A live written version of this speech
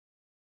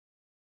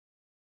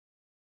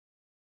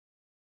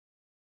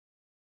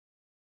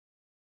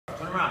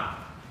Turn around.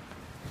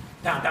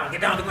 Down, down,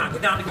 get down the ground,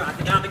 get down the ground,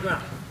 get down the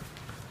ground.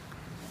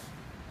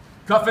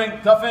 Cuffing,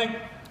 cuffing.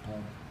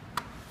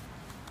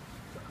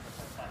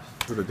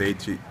 So the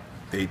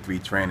day 3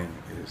 training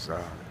is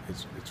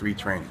it's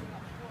retraining.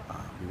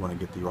 We want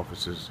to get the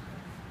officers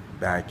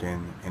back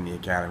in the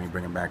academy,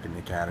 bring them back in the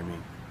academy,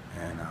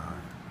 and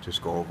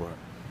just go over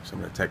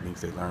some of the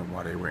techniques they learned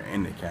while they were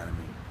in the academy.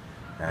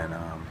 And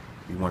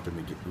we want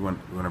them to we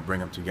want to bring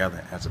them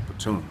together as a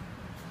platoon.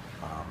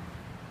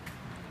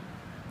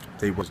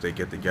 They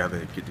get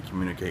together, get to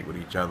communicate with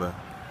each other,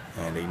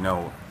 and they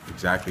know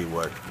exactly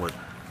what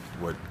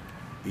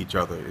each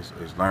other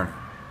is learning.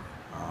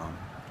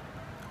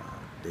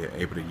 They're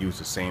able to use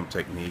the same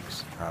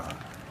techniques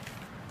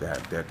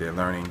that they're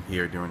learning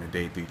here during the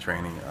day 3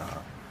 training.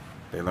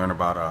 They learn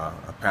about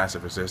a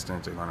passive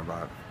resistance. They learn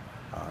about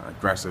an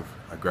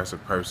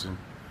aggressive person,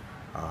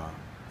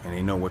 and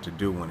they know what to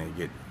do when they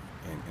get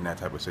in that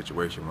type of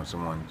situation, when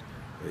someone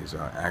is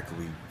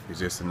actively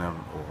resisting them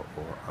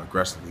or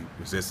aggressively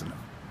resisting them.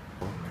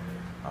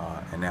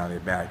 And now they're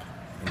back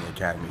in the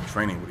academy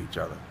training with each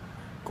other,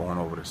 going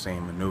over the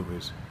same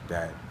maneuvers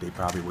that they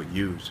probably would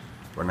use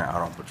when they're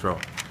out on patrol.